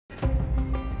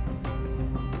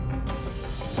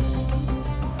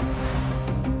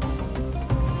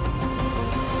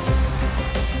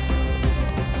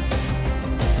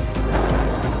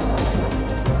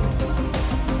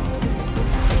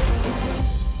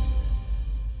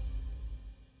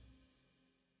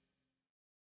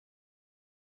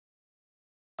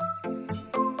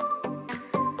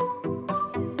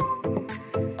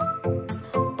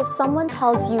someone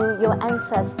tells you your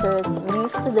ancestors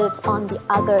used to live on the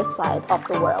other side of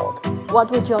the world,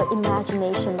 what would your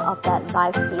imagination of that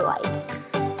life be like?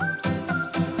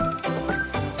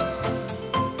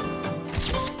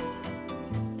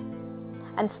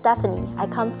 I'm Stephanie. I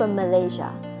come from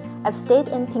Malaysia. I've stayed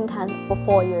in Pingtan for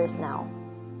 4 years now.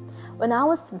 When I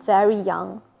was very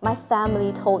young, my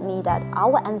family told me that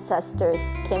our ancestors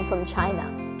came from China,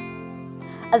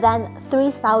 then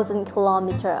 3,000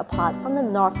 kilometers apart from the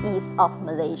northeast of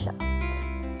Malaysia.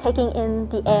 Taking in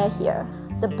the air here,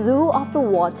 the blue of the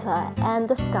water and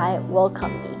the sky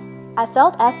welcomed me. I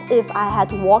felt as if I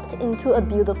had walked into a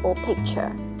beautiful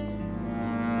picture.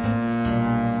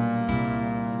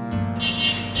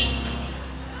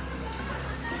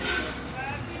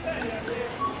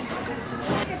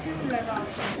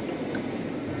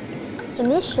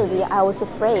 Initially, I was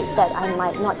afraid that I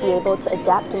might not be able to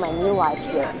adapt to my new life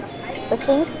here, but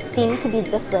things seemed to be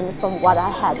different from what I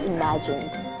had imagined.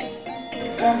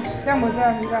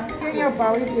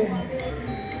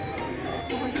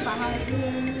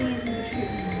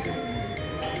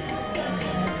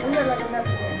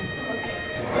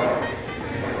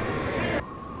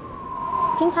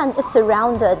 Pingtan is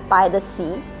surrounded by the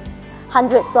sea.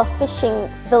 Hundreds of fishing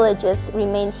villages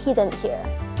remain hidden here.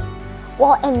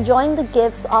 While enjoying the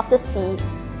gifts of the sea,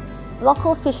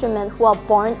 local fishermen who are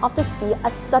born of the sea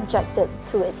are subjected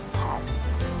to its test.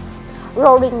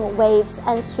 Roaring waves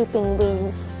and sweeping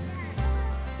winds.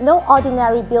 No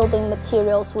ordinary building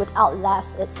materials would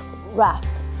outlast its raft,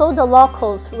 so the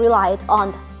locals relied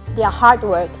on their hard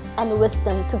work and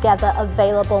wisdom to gather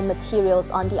available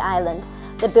materials on the island.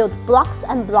 They built blocks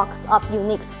and blocks of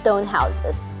unique stone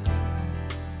houses.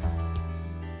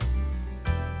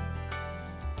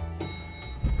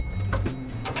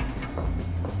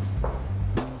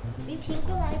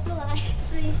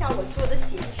我做的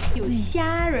咸有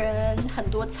虾仁，很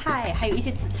多菜，还有一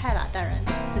些紫菜啦，当然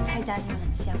紫菜加进去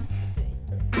很香。对，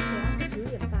主要是9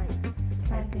点半，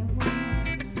海鲜会点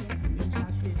下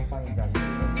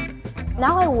去。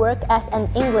Now I work as an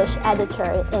English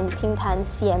editor in Pingtan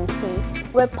CMC,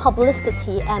 where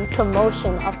publicity and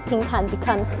promotion of Pingtan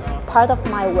becomes part of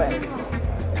my work.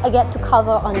 I get to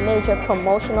cover on major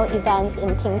promotional events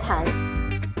in Pingtan.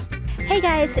 Hey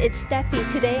guys, it's Steffi.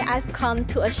 Today I've come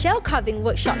to a shell carving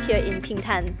workshop here in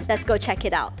Pingtan. Let's go check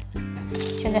it out.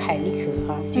 像这海蛎壳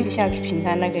哈，就像平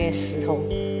常那个石头，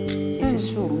就是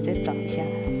树，我们再找一下，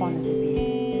放在这边，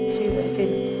所以我这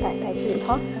里来这里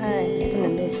哈，不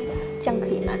能露出来，这样可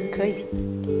以吗？可以。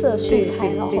这素材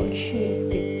然后去，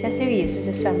对，像这个也是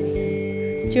在上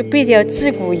面。就贝雕自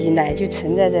古以来就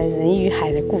存在着人与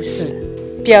海的故事，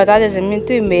表达着人们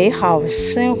对美好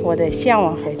生活的向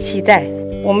往和期待。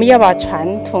 我们要把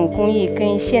传统工艺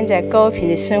跟现在高频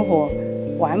的生活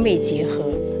完美结合。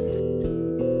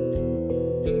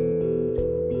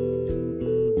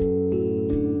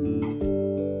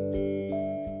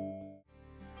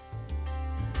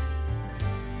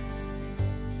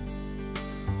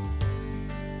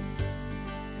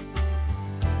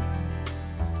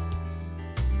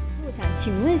我想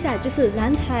请问一下，就是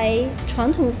南台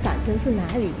传统伞灯是哪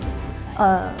里？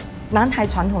南台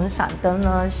传统伞灯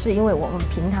呢，是因为我们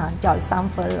平潭叫三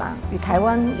分廊，与台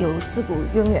湾有自古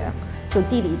渊源，就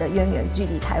地理的渊源，距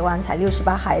离台湾才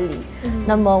68海里。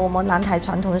那么我们南台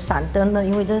传统伞灯呢，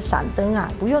因为这个伞灯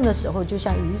啊，不用的时候就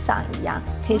像雨伞一样，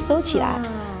可以收起来，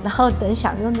然后等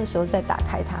想用的时候再打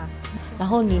开它。然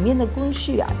后里面的工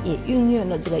序啊，也运用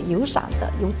了这个油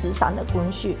纸伞的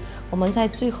工序。我们在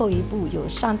最后一步有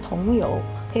上桐油，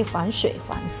可以防水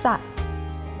防晒。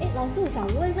 老师，我想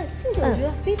问一下，这个我觉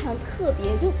得非常特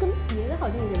别，就跟别的好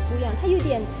像有点不一样，它有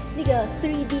点那个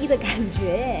 3D 的感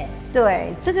觉哎。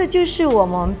对，这个就是我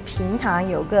们平潭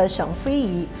有个省非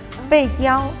遗贝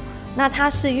雕，那它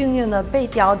是运用了贝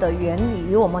雕的原理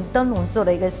与我们灯笼做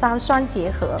了一个双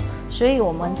结合，所以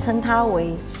我们称它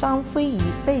为双非遗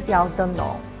贝雕灯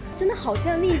笼。真的好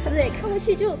像荔枝哎，看过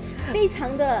去就非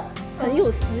常的很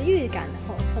有食欲感，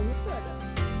红色的。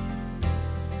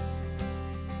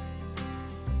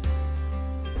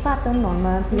 画灯笼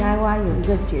呢 ，DIY 有一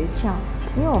个诀窍，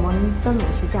因为我们灯笼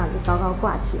是这样子高高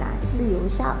挂起来，是由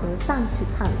下而上去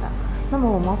看的。那么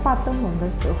我们画灯笼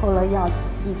的时候呢，要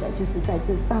记得就是在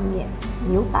这上面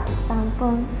留白3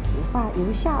分，只画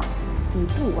由下1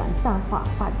度往上画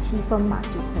7分满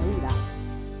就可以了。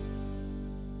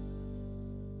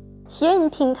Here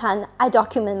in Pingtan, I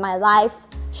document my life,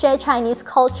 share Chinese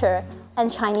culture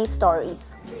and Chinese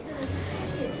stories.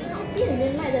 店里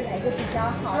面卖的哪个比较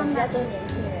好？比较多年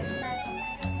轻人。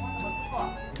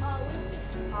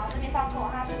好，这边放口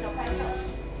哈，19块9。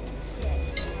谢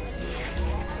谢。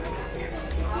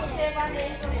谢谢光临，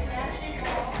祝你们家幸福。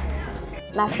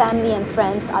My family and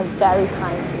friends are very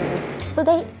kind to me, so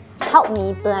they help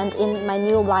me blend in my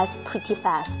new life pretty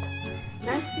fast.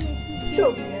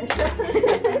 祝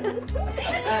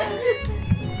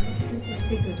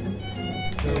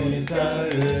你生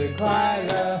日快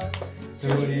乐，祝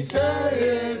你生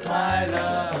日快乐！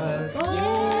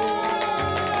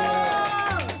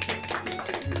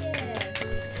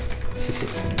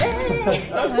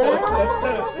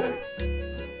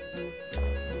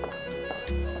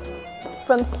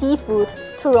 From seafood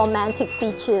to romantic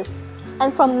beaches,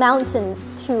 and from mountains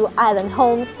to island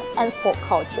homes and folk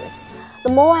cultures.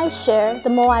 The more I share, the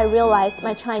more I realize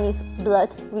my Chinese blood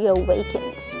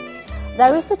reawakened.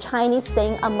 There is a Chinese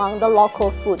saying among the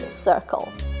local food circle.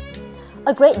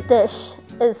 A great dish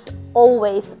is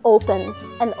always open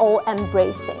and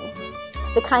all-embracing.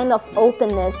 The kind of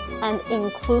openness and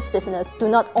inclusiveness do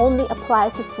not only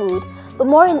apply to food, but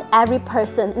more in every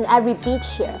person, in every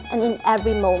beach here, and in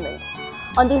every moment.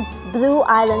 On this Blue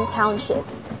Island township,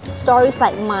 stories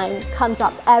like mine comes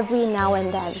up every now and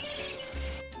then.